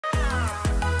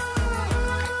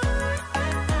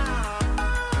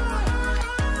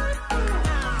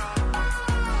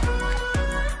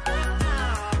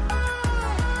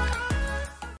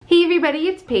everybody,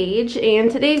 it's Paige, and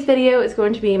today's video is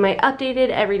going to be my updated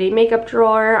everyday makeup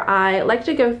drawer. I like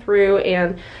to go through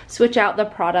and switch out the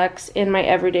products in my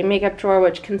everyday makeup drawer,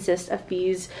 which consists of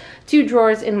these two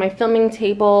drawers in my filming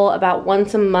table about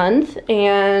once a month.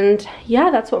 And yeah,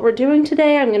 that's what we're doing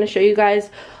today. I'm going to show you guys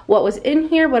what was in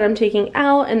here, what I'm taking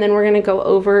out, and then we're going to go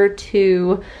over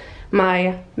to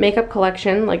my makeup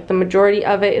collection, like the majority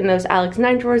of it in those Alex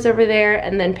 9 drawers over there,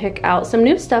 and then pick out some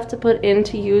new stuff to put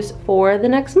into use for the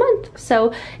next month.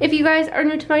 So if you guys are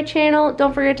new to my channel,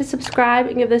 don't forget to subscribe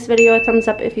and give this video a thumbs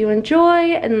up if you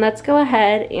enjoy, and let's go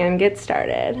ahead and get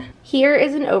started. Here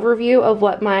is an overview of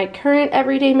what my current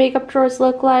everyday makeup drawers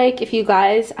look like. If you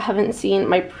guys haven't seen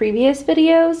my previous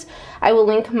videos, I will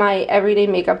link my everyday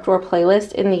makeup drawer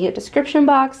playlist in the description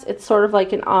box. It's sort of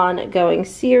like an ongoing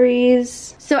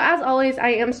series. So as always, I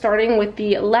am starting with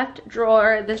the left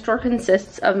drawer. This drawer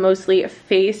consists of mostly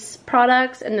face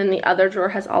products, and then the other drawer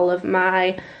has all of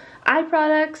my eye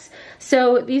products.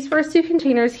 So these first two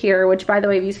containers here, which by the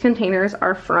way, these containers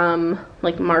are from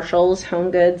like Marshall's, Home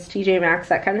Goods, TJ Maxx,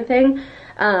 that kind of thing.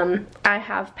 I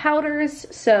have powders.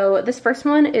 So this first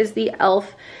one is the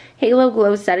e.l.f. Halo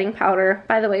Glow Setting Powder.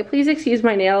 By the way, please excuse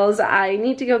my nails. I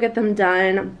need to go get them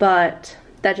done, but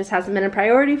that just hasn't been a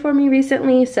priority for me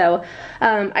recently. So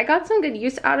I got some good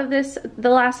use out of this the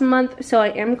last month, so I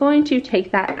am going to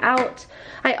take that out.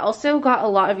 I also got a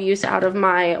lot of use out of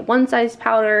my One Size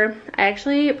powder. I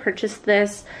actually purchased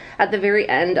this at the very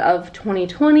end of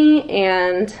 2020,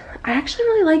 and I actually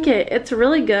really like it. It's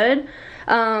really good.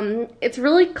 It's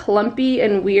really clumpy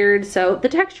and weird, so the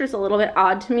texture is a little bit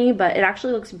odd to me, but it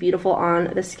actually looks beautiful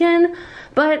on the skin.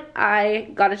 But I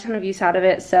got a ton of use out of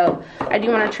it, so I do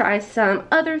want to try some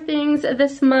other things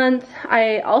this month.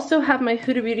 I also have my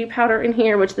Huda Beauty powder in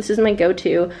here, which this is my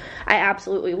go-to. I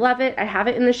absolutely love it. I have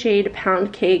it in the shade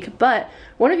Pound Cake, but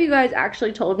one of you guys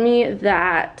actually told me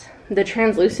that the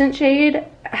translucent shade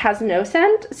has no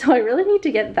scent, so I really need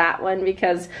to get that one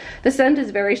because the scent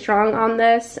is very strong on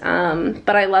this.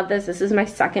 But I love this. This is my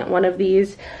second one of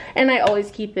these, and I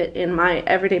always keep it in my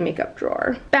everyday makeup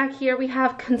drawer. Back here we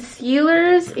have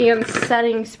concealers and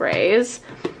setting sprays.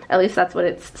 At least that's what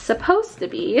it's supposed to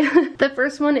be. The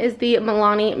first one is the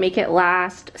Milani Make It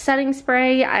Last setting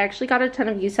spray. I actually got a ton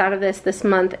of use out of this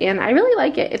month, and I really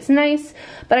like it. It's nice,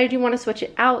 but I do want to switch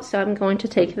it out, so I'm going to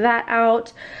take that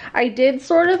out. I did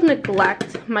sort of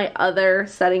neglect my other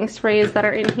setting sprays that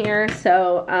are in here.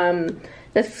 So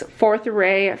this Fourth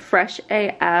Ray Fresh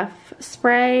AF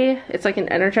spray, it's like an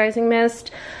energizing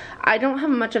mist. I don't have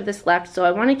much of this left, so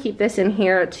I want to keep this in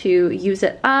here to use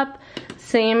it up.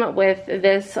 Same with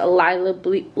this Lila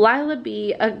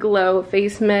B A Glow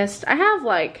face mist. I have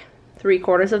like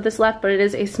 3/4 of this left, but it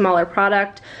is a smaller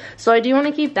product, so I do want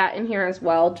to keep that in here as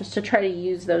well, just to try to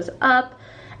use those up.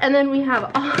 And then we have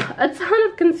a ton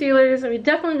of concealers. We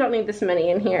definitely don't need this many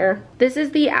in here. This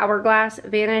is the Hourglass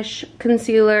Vanish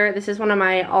Concealer. This is one of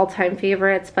my all-time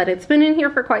favorites, but it's been in here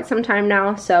for quite some time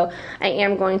now, so I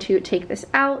am going to take this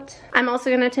out. I'm also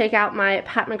going to take out my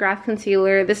Pat McGrath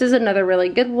Concealer. This is another really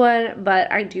good one,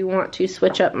 but I do want to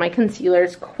switch up my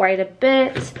concealers quite a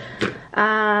bit.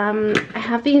 I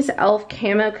have these e.l.f.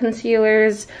 Camo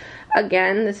Concealers.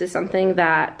 Again, this is something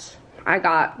that I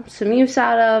got some use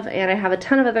out of, and I have a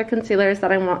ton of other concealers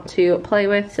that I want to play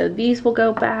with, so these will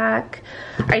go back.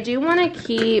 I do want to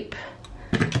keep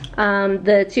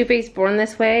the Too Faced Born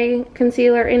This Way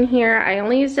concealer in here. I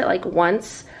only used it like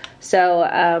once, so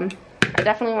I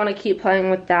definitely want to keep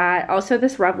playing with that. Also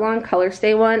this Revlon Color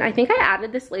Stay one, I think I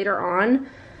added this later on.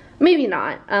 Maybe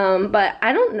not, but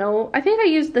I don't know. I think I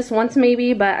used this once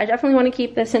maybe, but I definitely want to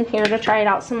keep this in here to try it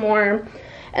out some more.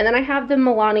 And then I have the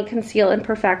Milani Conceal and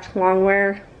Perfect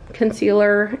Longwear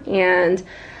Concealer, and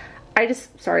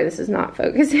sorry, this is not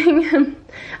focusing.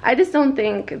 I just don't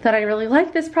think that I really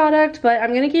like this product, but I'm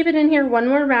going to keep it in here one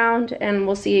more round and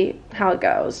we'll see how it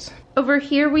goes. Over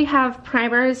here we have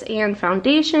primers and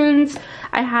foundations.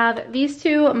 I have these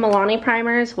two Milani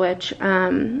primers, which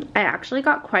I actually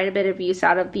got quite a bit of use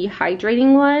out of the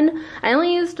hydrating one. I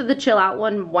only used the chill out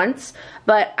one once,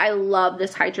 but I love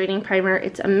this hydrating primer.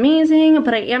 It's amazing,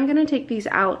 but I am going to take these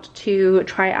out to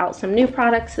try out some new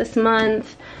products this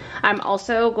month. I'm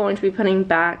also going to be putting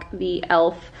back the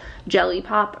e.l.f. Jelly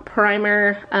Pop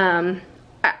primer.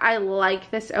 I like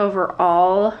this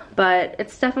overall, but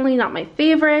it's definitely not my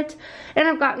favorite, and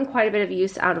I've gotten quite a bit of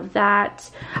use out of that.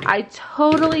 I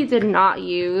totally did not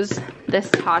use this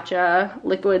Tatcha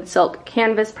Liquid Silk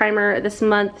Canvas Primer this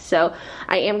month, so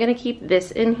I am going to keep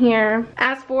this in here.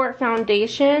 As for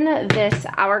foundation, this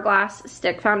Hourglass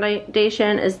Stick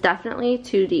Foundation is definitely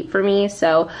too deep for me,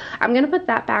 so I'm going to put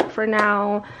that back for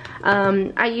now.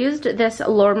 I used this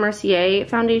Laura Mercier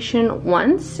foundation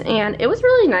once, and it was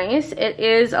really nice. It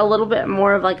is a little bit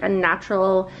more of like a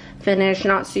natural finish,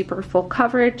 not super full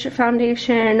coverage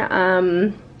foundation.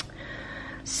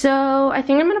 So I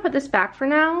think I'm gonna put this back for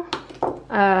now.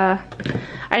 I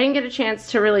didn't get a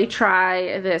chance to really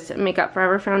try this Makeup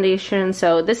Forever foundation,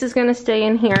 so this is gonna stay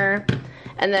in here.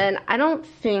 And then I don't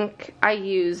think I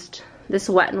used this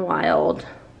Wet n Wild.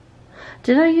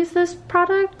 Did I use this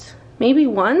product? Maybe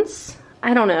once?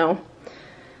 I don't know.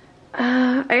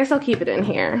 I guess I'll keep it in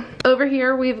here. Over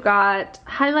here we've got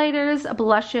highlighters,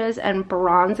 blushes, and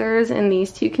bronzers in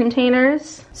these two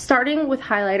containers. Starting with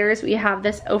highlighters, we have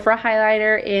this Ofra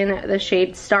highlighter in the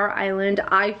shade Star Island.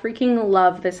 I freaking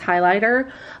love this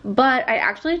highlighter, but I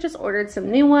actually just ordered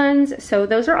some new ones, so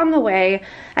those are on the way.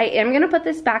 I am gonna put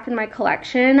this back in my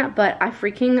collection, but I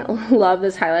freaking love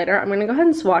this highlighter. I'm gonna go ahead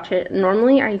and swatch it.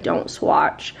 Normally I don't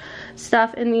swatch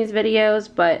stuff in these videos,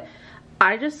 but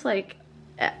I just like,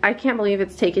 I can't believe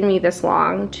it's taken me this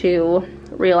long to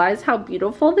realize how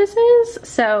beautiful this is.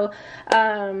 So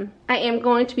I am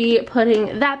going to be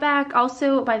putting that back.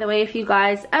 Also, by the way, if you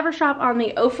guys ever shop on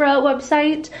the Ofra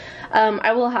website,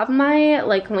 I will have my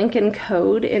link and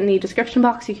code in the description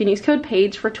box. You can use code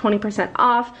PAIGE for 20%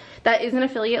 off. That is an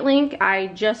affiliate link. I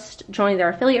just joined their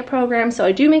affiliate program, so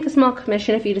I do make a small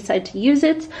commission if you decide to use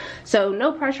it. So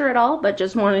no pressure at all, but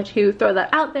just wanted to throw that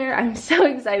out there. I'm so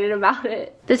excited about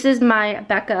it. This is my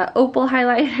Becca Opal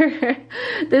highlighter.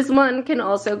 This one can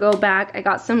also go back. I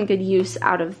got some good use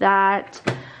out of that.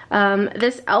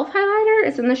 This e.l.f. highlighter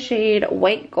is in the shade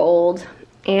White Gold,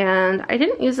 and I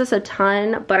didn't use this a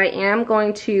ton, but I am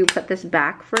going to put this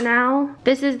back for now.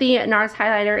 This is the NARS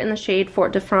highlighter in the shade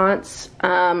Fort de France,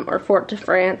 or Fort de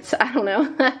France, I don't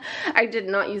know. I did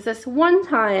not use this one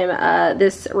time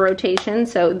this rotation,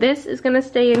 so this is gonna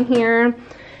stay in here.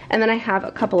 And then I have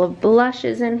a couple of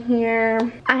blushes in here.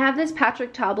 I have this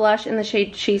Patrick Ta blush in the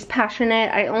shade She's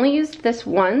Passionate. I only used this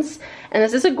once, and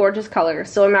this is a gorgeous color,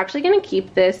 so I'm actually gonna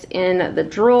keep this in the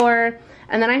drawer.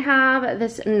 And then I have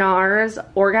this NARS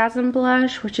Orgasm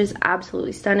blush, which is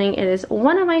absolutely stunning. It is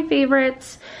one of my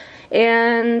favorites,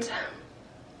 and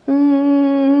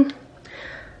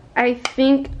I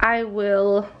think I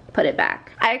will put it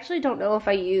back. I actually don't know if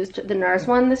I used the NARS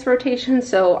one this rotation,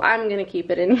 so I'm gonna keep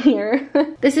it in here.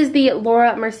 This is the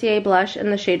Laura Mercier blush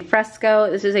in the shade Fresco.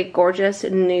 This is a gorgeous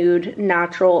nude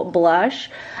natural blush.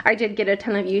 I did get a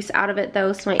ton of use out of it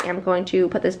though, so I am going to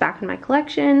put this back in my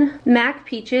collection. MAC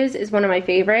Peaches is one of my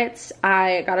favorites.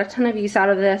 I got a ton of use out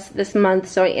of this month,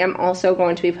 so I am also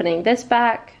going to be putting this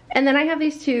back. And then I have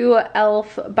these two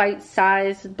e.l.f.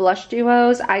 bite-sized blush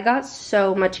duos. I got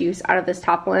so much use out of this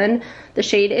top one. The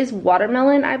shade is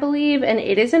Watermelon, I believe, and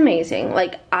it is amazing.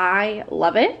 Like, I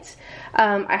love it.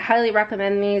 I highly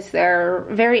recommend these. They're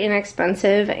very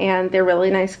inexpensive and they're really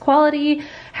nice quality.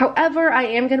 However, I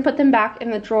am going to put them back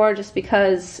in the drawer just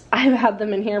because I've had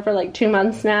them in here for like 2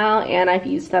 months now and I've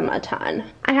used them a ton.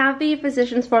 I have the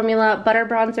Physicians Formula Butter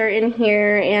Bronzer in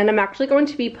here, and I'm actually going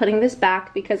to be putting this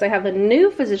back because I have a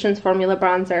new Physicians Formula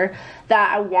bronzer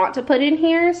that I want to put in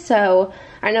here, so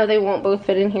I know they won't both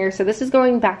fit in here, so this is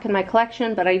going back in my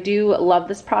collection, but I do love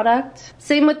this product.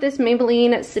 Same with this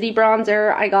Maybelline City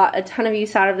Bronzer. I got a ton of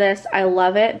use out of this. I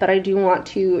love it, but I do want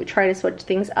to try to switch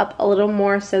things up a little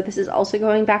more, so this is also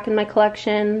going back in my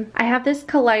collection. I have this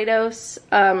Kaleidos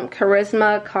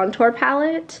Charisma Contour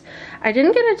Palette. I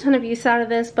didn't get a ton of use out of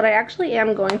this, but I actually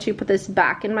am going to put this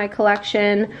back in my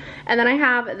collection. And then I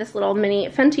have this little mini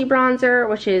Fenty bronzer,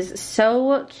 which is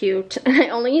so cute. I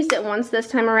only used it once this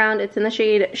time around. It's in the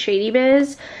shade Shady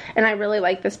Biz, and I really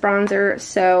like this bronzer,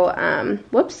 so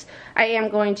whoops, I am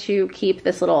going to keep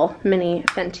this little mini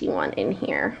Fenty one in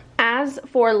here. As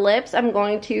for lips, I'm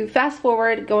going to fast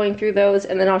forward going through those,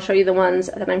 and then I'll show you the ones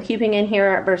that I'm keeping in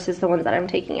here versus the ones that I'm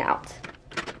taking out.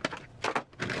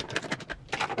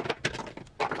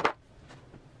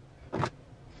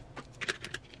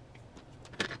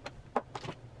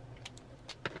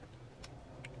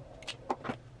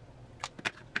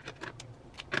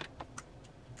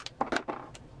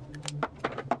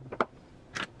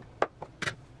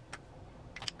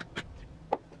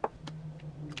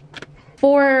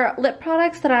 For lip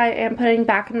products that I am putting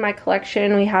back in my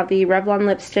collection, we have the Revlon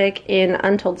lipstick in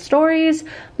Untold Stories,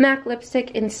 MAC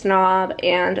lipstick in Snob,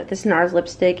 and this NARS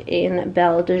lipstick in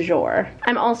Belle de Jour.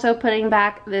 I'm also putting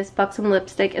back this Buxom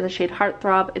lipstick in the shade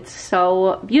Heartthrob. It's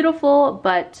so beautiful,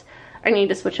 but I need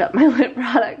to switch up my lip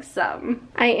products some.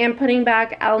 I am putting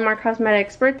back Alamar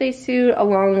Cosmetics Birthday Suit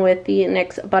along with the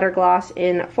NYX Butter Gloss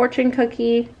in Fortune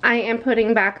Cookie. I am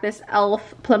putting back this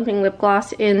e.l.f. Plumping Lip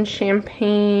Gloss in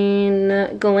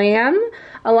Champagne Glam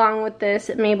along with this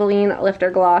Maybelline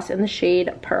Lifter Gloss in the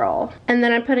shade Pearl. And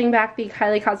then I'm putting back the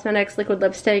Kylie Cosmetics Liquid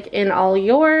Lipstick in All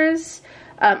Yours.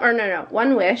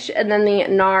 One Wish, and then the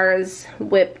NARS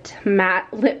Whipped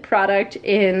Matte Lip Product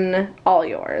in All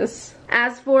Yours.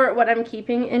 As for what I'm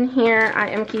keeping in here, I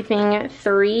am keeping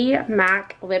 3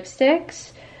 MAC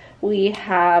lipsticks. We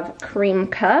have Cream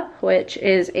Cup, which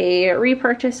is a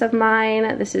repurchase of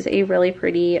mine. This is a really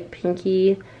pretty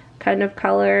pinky kind of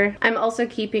color. I'm also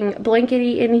keeping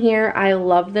Blankety in here. I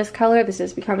love this color. This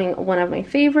is becoming one of my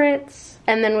favorites.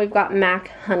 And then we've got MAC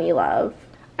Honey Love.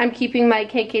 I'm keeping my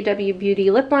KKW Beauty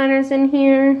lip liners in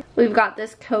here. We've got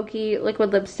this Kokie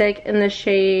liquid lipstick in the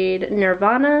shade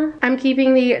Nirvana. I'm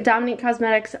keeping the Dominique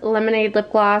Cosmetics Lemonade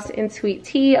lip gloss in Sweet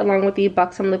Tea along with the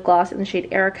Buxom lip gloss in the shade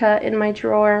Erica in my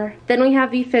drawer. Then we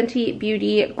have the Fenty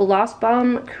Beauty Gloss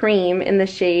Bomb Cream in the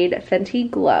shade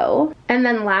Fenty Glow. And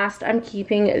then last, I'm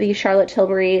keeping the Charlotte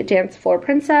Tilbury Dance Floor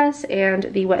Princess and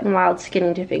the Wet n Wild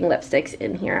Skinny Dipping lipsticks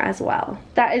in here as well.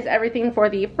 That is everything for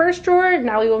the first drawer.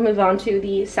 Now we will move on to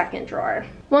the second drawer.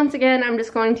 Once again, I'm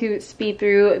just going to speed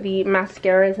through the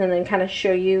mascaras and then kind of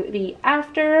show you the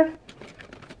after.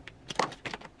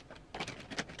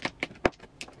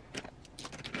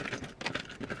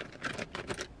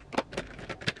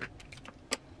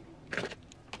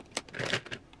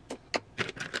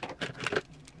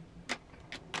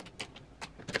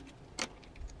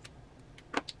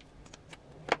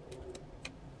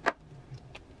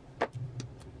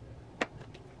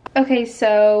 Okay,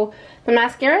 so the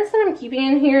mascaras that I'm keeping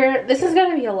in here, this is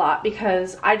going to be a lot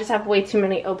because I just have way too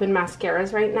many open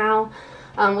mascaras right now.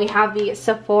 We have the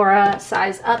Sephora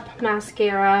Size Up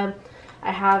mascara.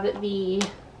 I have the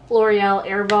L'Oreal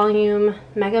Air Volume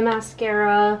Mega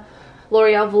Mascara,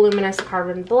 L'Oreal Voluminous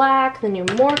Carbon Black, the new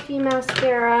Morphe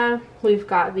mascara. We've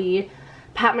got the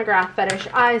Pat McGrath Fetish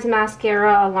Eyes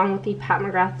mascara along with the Pat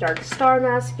McGrath Dark Star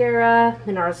mascara,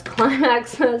 the NARS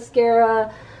Climax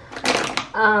mascara.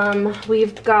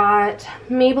 We've got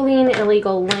Maybelline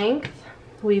Illegal Length.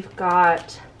 We've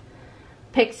got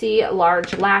Pixie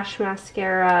Large Lash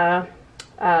Mascara,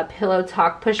 Pillow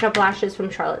Talk Push-Up Lashes from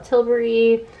Charlotte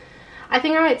Tilbury. I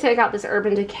think I might take out this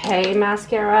Urban Decay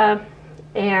mascara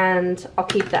and I'll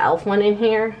keep the e.l.f. one in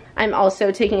here. I'm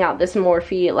also taking out this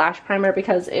Morphe Lash Primer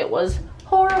because it was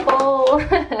horrible.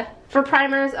 For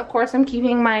primers, of course, I'm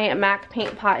keeping my MAC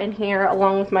Paint Pot in here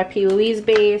along with my P. Louise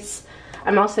base.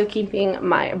 I'm also keeping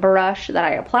my brush that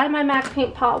I apply my MAC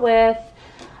Paint Pot with.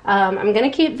 I'm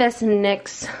going to keep this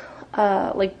NYX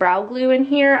like brow glue in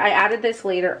here. I added this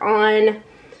later on,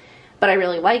 but I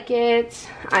really like it.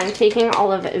 I'm taking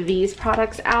all of these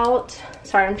products out.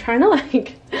 Sorry, I'm trying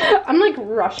to I'm like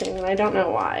rushing and I don't know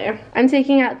why. I'm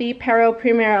taking out the Pero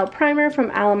Primero Primer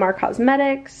from Alamar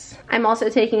Cosmetics. I'm also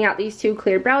taking out these 2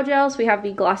 clear brow gels. We have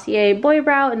the Glossier Boy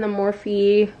Brow and the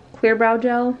Morphe Clear Brow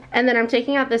Gel. And then I'm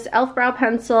taking out this e.l.f. brow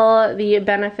pencil, the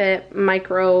Benefit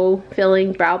Micro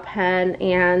Filling Brow Pen,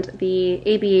 and the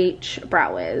ABH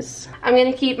Brow Wiz. I'm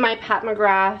going to keep my Pat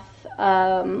McGrath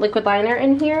liquid liner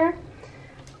in here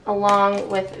along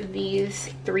with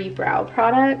these 3 brow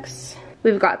products.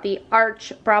 We've got the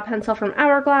Arch Brow Pencil from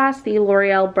Hourglass, the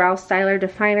L'Oreal Brow Styler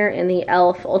Definer, and the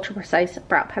e.l.f. Ultra Precise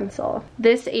Brow Pencil.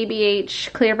 This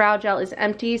ABH Clear Brow Gel is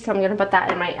empty, so I'm going to put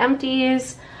that in my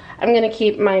empties. I'm going to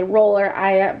keep my Roller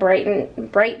Eye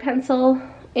Bright Pencil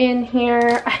in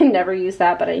here. I never use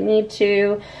that, but I need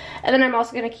to. And then I'm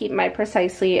also going to keep my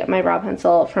Precisely My Brow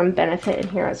Pencil from Benefit in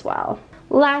here as well.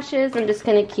 Lashes, I'm just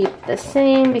going to keep the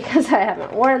same because I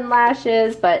haven't worn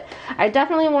lashes, but I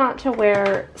definitely want to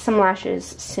wear some lashes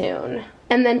soon.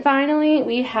 And then finally,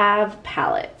 we have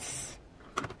palettes.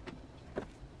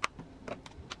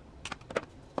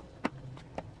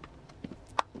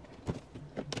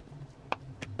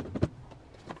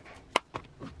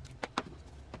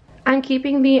 I'm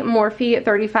keeping the Morphe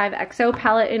 35XO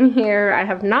palette in here. I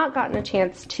have not gotten a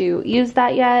chance to use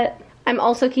that yet. I'm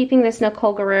also keeping this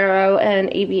Nicole Guerrero and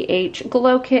ABH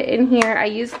Glow Kit in here. I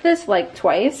used this like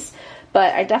twice,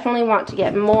 but I definitely want to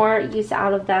get more use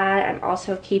out of that. I'm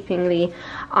also keeping the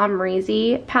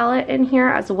Amrezy palette in here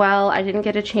as well. I didn't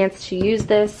get a chance to use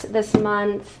this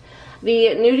month. The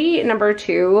Nudie number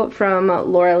 2 from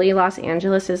L'Oreal Los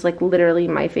Angeles is like literally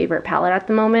my favorite palette at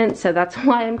the moment, so that's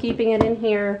why I'm keeping it in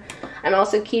here. I'm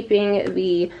also keeping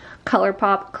the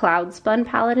ColourPop Cloud Spun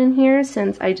palette in here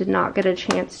since I did not get a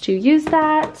chance to use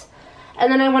that.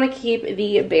 And then I want to keep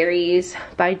the Berries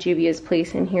by Juvia's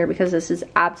Place in here because this is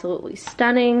absolutely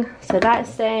stunning, so that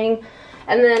is staying.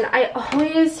 And then I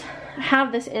always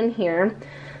have this in here.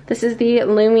 This is the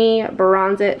Lumi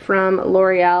Bronze It from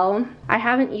L'Oreal. I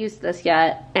haven't used this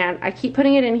yet, and I keep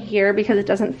putting it in here because it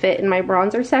doesn't fit in my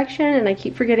bronzer section, and I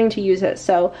keep forgetting to use it.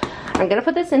 So I'm gonna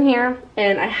put this in here,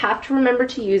 and I have to remember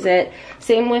to use it.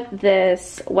 Same with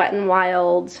this Wet n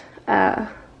Wild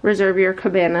Reserve Your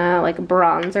Cabana like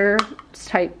bronzer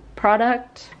type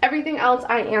product. Everything else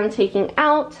I am taking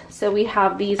out. So we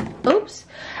have these, oops,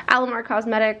 Alamar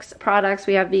Cosmetics products.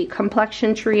 We have the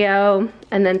Complexion Trio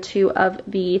and then 2 of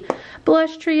the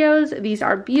blush trios. These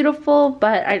are beautiful,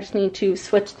 but I just need to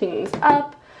switch things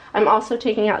up. I'm also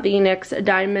taking out the NYX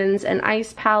Diamonds and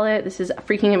Ice palette. This is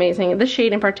freaking amazing. This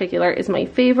shade in particular is my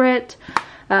favorite.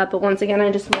 But once again,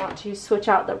 I just want to switch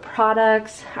out the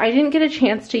products. I didn't get a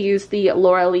chance to use the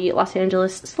L'Oreal Los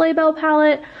Angeles Sleigh Bell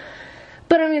palette,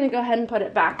 but I'm going to go ahead and put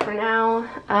it back for now.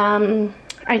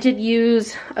 I did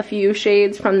use a few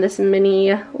shades from this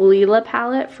mini Lila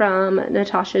palette from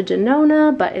Natasha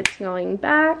Denona, but it's going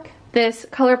back. This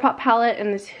ColourPop palette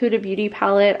and this Huda Beauty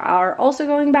palette are also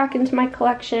going back into my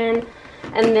collection.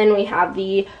 And then we have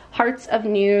the Hearts of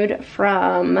Nude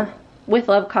from With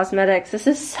Love Cosmetics. This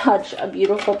is such a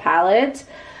beautiful palette.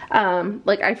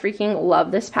 Like I freaking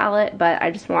love this palette, but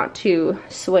I just want to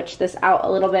switch this out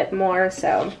a little bit more,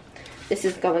 so this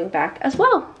is going back as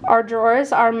well. Our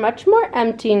drawers are much more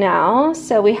empty now,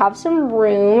 so we have some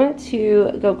room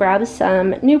to go grab some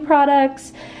new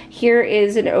products. Here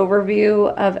is an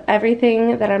overview of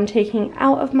everything that I'm taking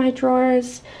out of my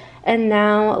drawers. And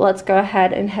now let's go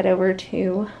ahead and head over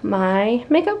to my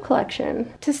makeup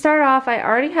collection. To start off, I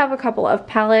already have a couple of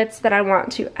palettes that I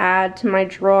want to add to my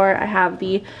drawer. I have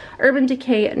the Urban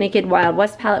Decay Naked Wild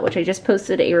West palette, which I just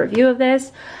posted a review of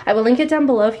this. I will link it down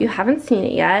below if you haven't seen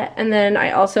it yet. And then I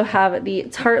also have the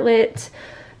Tartelette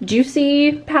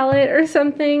Juicy palette or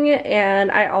something,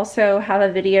 and I also have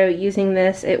a video using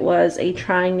this. It was a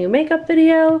trying new makeup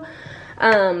video.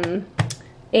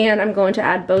 And I'm going to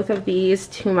add both of these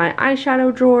to my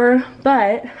eyeshadow drawer,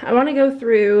 but I want to go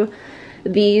through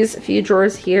these few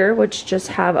drawers here, which just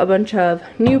have a bunch of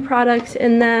new products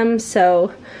in them.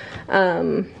 So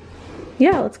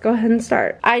yeah, let's go ahead and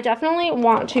start. I definitely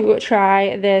want to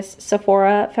try this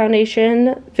Sephora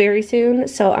foundation very soon,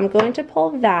 so I'm going to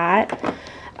pull that.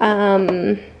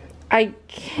 I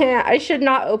should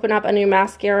not open up a new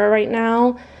mascara right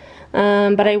now.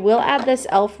 But I will add this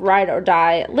e.l.f. Ride or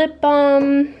Die lip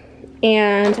balm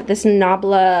and this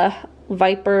Nabla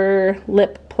Viper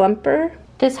lip plumper.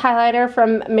 This highlighter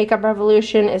from Makeup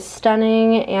Revolution is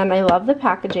stunning and I love the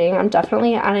packaging. I'm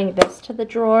definitely adding this to the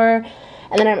drawer.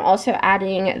 And then I'm also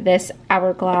adding this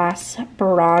Hourglass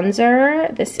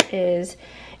bronzer. This is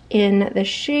in the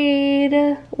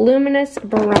shade Luminous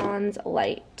Bronze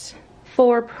Light.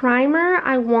 For primer,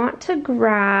 I want to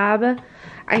grab,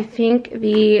 I think,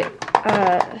 the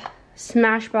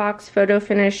Smashbox Photo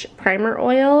Finish Primer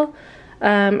Oil.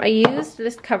 I used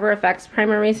this Cover FX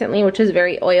primer recently, which is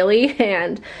very oily,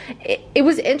 and it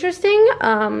was interesting.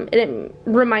 It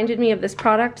reminded me of this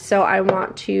product, so I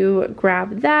want to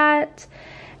grab that.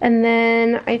 And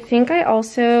then I think I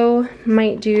also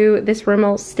might do this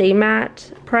Rimmel Stay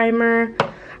Matte primer.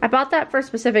 I bought that for a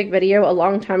specific video a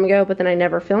long time ago, but then I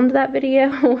never filmed that video.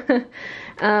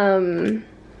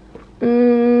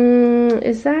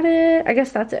 Is that it? I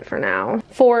guess that's it for now.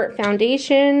 For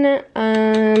foundation,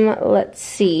 let's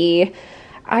see.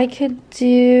 I could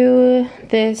do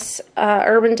this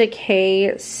Urban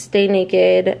Decay Stay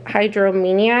Naked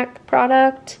Hydromaniac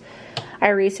product. I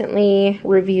recently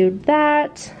reviewed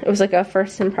that. It was like a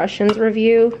first impressions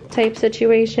review type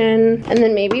situation. And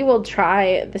then maybe we'll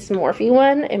try this Morphe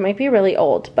one. It might be really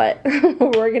old, but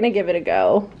we're gonna give it a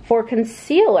go. For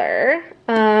concealer,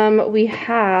 we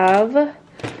have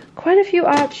quite a few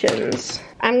options.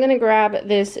 I'm gonna grab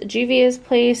this Juvia's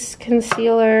Place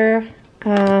concealer.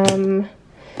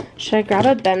 Should I grab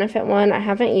a Benefit one? I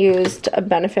haven't used a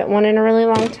Benefit one in a really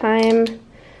long time.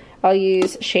 I'll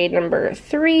use shade number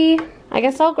 3. I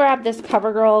guess I'll grab this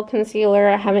CoverGirl concealer.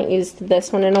 I haven't used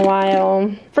this one in a while.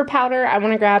 For powder, I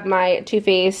want to grab my Too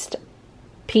Faced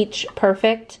Peach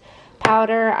Perfect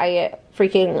powder. I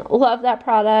freaking love that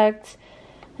product.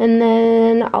 And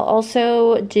then I'll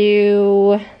also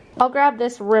grab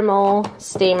this Rimmel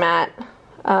Stay Matte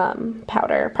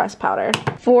powder, pressed powder.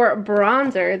 For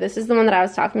bronzer, this is the one that I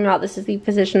was talking about. This is the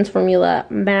Physicians Formula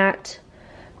Matte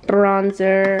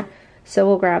Bronzer. So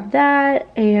we'll grab that,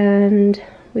 and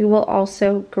we will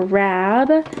also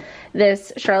grab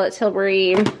this Charlotte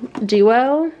Tilbury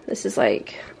Duo. This is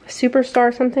like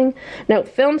Superstar something. No,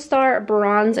 Film Star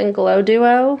Bronze and Glow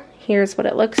Duo. Here's what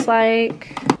it looks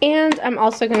like. And I'm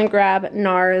also going to grab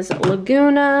NARS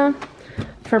Laguna.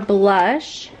 For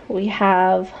blush, we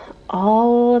have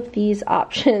all of these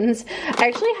options. I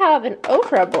actually have an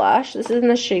Ofra blush. This is in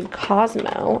the shade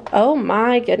Cosmo. Oh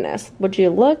my goodness. Would you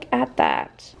look at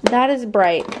that? That is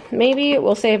bright. Maybe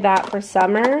we'll save that for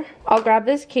summer. I'll grab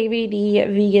this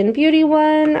KVD Vegan Beauty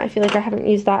one. I feel like I haven't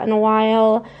used that in a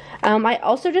while. I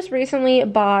also just recently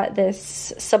bought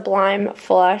this Sublime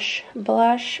Flush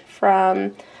blush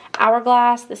from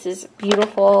Hourglass. This is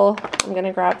beautiful. I'm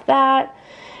gonna grab that.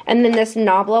 And then this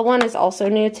Nabla one is also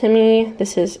new to me.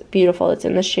 This is beautiful. It's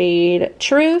in the shade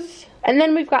Truth. And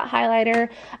then we've got highlighter.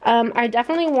 I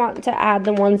definitely want to add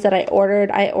the ones that I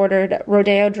ordered. I ordered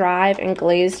Rodeo Drive and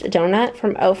Glazed Donut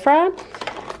from Ofra.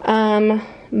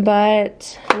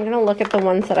 But I'm going to look at the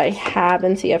ones that I have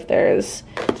and see if there's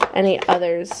any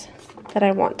others that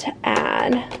I want to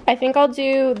add. I think I'll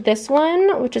do this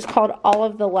one, which is called All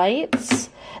of the Lights.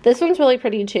 This one's really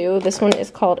pretty too. This one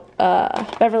is called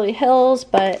Beverly Hills,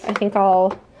 but I think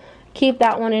I'll keep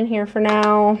that one in here for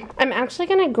now. I'm actually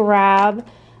going to grab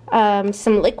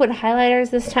some liquid highlighters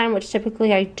this time, which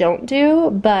typically I don't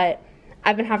do, but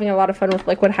I've been having a lot of fun with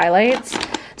liquid highlights.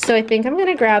 So I think I'm going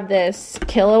to grab this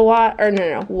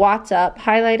Watts Up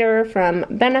highlighter from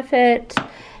Benefit.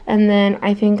 And then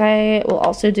I think I will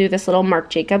also do this little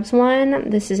Marc Jacobs one.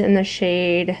 This is in the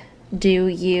shade Do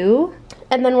You.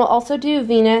 And then we'll also do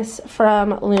Venus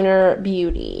from Lunar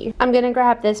Beauty. I'm going to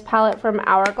grab this palette from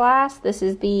Hourglass. This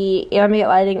is the Ambient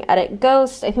Lighting Edit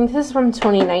Ghost. I think this is from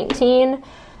 2019.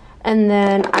 And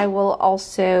then I will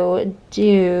also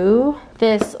do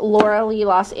this Laura Lee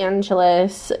Los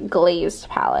Angeles Glazed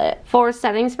palette. For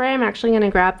setting spray, I'm actually going to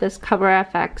grab this Cover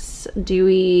FX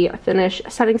Dewy Finish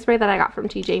setting spray that I got from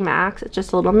TJ Maxx. It's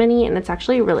just a little mini and it's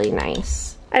actually really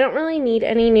nice. I don't really need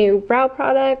any new brow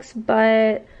products,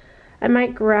 but I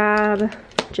might grab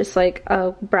just like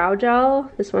a brow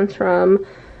gel. This one's from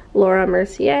Laura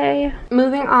Mercier.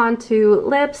 Moving on to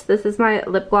lips, this is my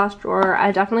lip gloss drawer.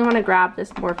 I definitely want to grab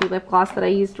this Morphe lip gloss that I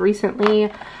used recently.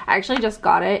 I actually just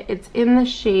got it. It's in the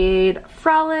shade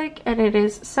Frolic and it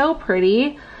is so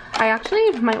pretty. I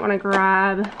actually might want to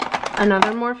grab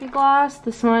another Morphe gloss.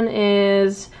 This one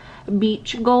is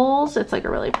Beach Goals. It's like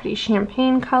a really pretty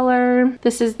champagne color.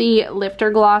 This is the Lifter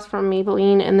gloss from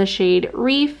Maybelline in the shade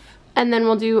Reef. And then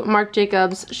we'll do Marc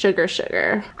Jacobs Sugar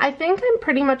Sugar. I think I'm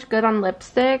pretty much good on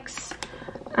lipsticks.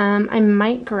 I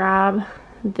might grab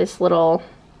this little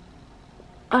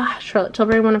Charlotte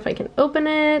Tilbury one if I can open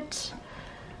it.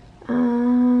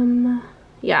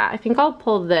 Yeah, I think I'll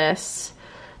pull this.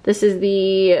 This is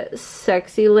the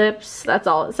Sexy Lips. That's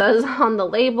all it says on the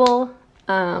label.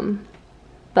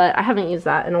 But I haven't used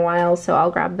that in a while, so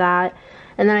I'll grab that.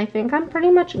 And then I think I'm pretty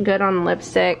much good on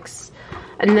lipsticks.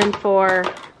 And then for,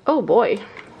 oh boy,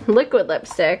 liquid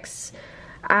lipsticks,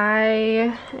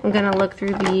 I am gonna look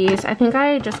through these. I think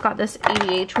I just got this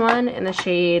ADH one in the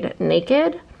shade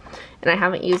Naked, and I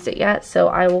haven't used it yet, so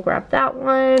I will grab that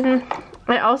one.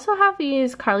 I also have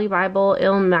these Carly Bible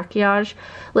Il Maquillage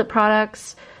lip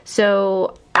products,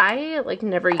 so I like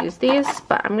never use these,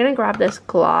 but I'm gonna grab this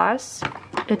gloss.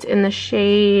 It's in the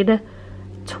shade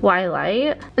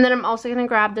Twilight. And then I'm also gonna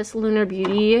grab this Lunar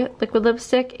Beauty liquid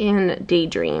lipstick in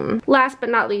Daydream. Last but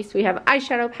not least, we have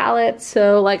eyeshadow palettes.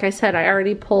 So like I said, I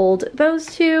already pulled those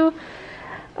two.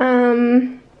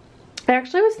 I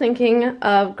actually was thinking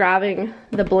of grabbing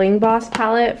the Bling Boss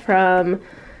palette from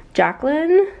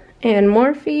Jaclyn and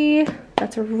Morphe.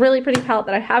 That's a really pretty palette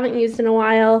that I haven't used in a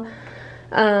while.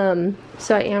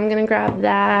 So I am gonna grab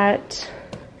that.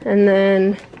 And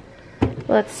then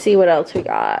let's see what else we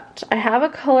got. I have a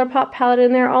ColourPop palette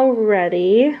in there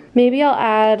already. Maybe I'll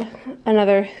add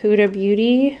another Huda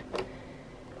Beauty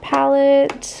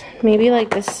palette. Maybe like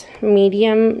this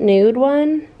medium nude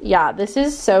one. Yeah, this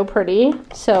is so pretty.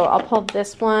 So I'll pull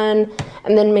this one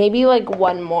and then maybe like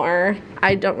one more.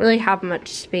 I don't really have much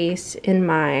space in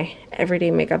my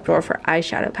everyday makeup drawer for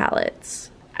eyeshadow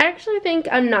palettes. I actually think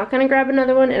I'm not gonna grab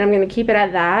another one and I'm gonna keep it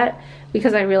at that,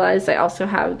 because I realized I also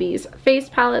have these face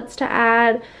palettes to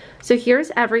add. So here's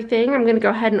everything. I'm gonna go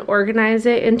ahead and organize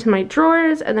it into my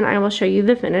drawers and then I will show you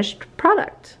the finished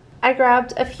product. I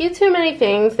grabbed a few too many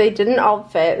things. They didn't all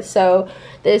fit. So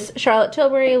this Charlotte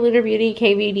Tilbury, Lunar Beauty,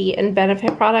 KVD, and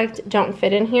Benefit product don't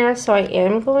fit in here. So I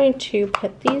am going to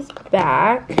put these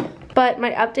back. But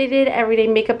my updated everyday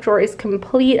makeup drawer is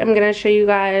complete. I'm going to show you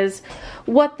guys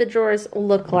what the drawers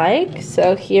look like.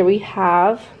 So here we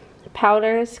have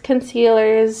powders,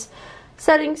 concealers,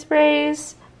 setting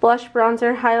sprays, blush,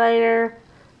 bronzer, highlighter,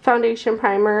 foundation,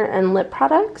 primer, and lip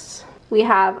products. We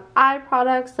have eye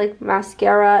products like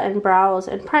mascara and brows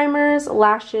and primers,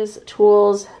 lashes,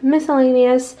 tools,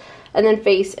 miscellaneous, and then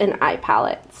face and eye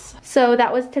palettes. So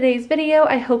that was today's video.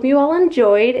 I hope you all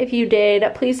enjoyed. If you did,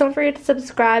 please don't forget to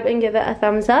subscribe and give it a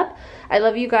thumbs up. I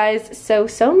love you guys so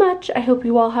much. I hope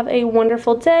you all have a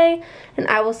wonderful day, and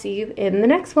I will see you in the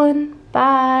next one.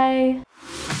 Bye.